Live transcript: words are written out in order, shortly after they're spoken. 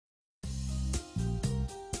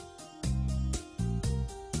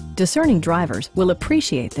Discerning drivers will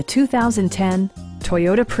appreciate the 2010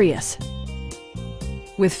 Toyota Prius.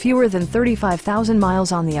 With fewer than 35,000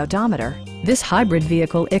 miles on the odometer, this hybrid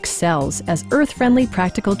vehicle excels as earth-friendly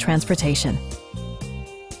practical transportation.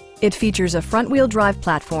 It features a front-wheel drive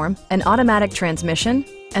platform, an automatic transmission,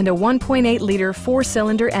 and a 1.8-liter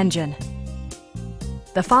four-cylinder engine.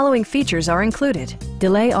 The following features are included: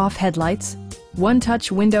 delay-off headlights,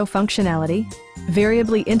 one-touch window functionality,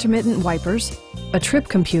 variably intermittent wipers, a trip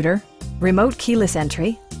computer, remote keyless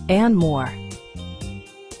entry, and more.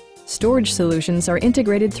 Storage solutions are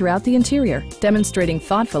integrated throughout the interior, demonstrating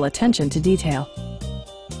thoughtful attention to detail.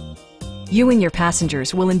 You and your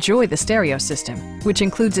passengers will enjoy the stereo system, which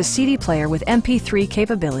includes a CD player with MP3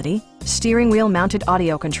 capability, steering wheel mounted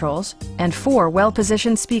audio controls, and 4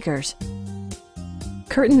 well-positioned speakers.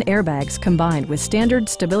 Curtain airbags combined with standard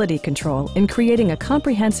stability control in creating a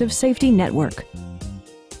comprehensive safety network.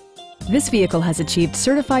 This vehicle has achieved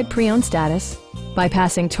certified pre-owned status by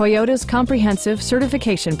passing Toyota's comprehensive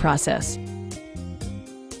certification process.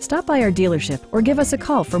 Stop by our dealership or give us a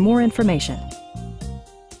call for more information.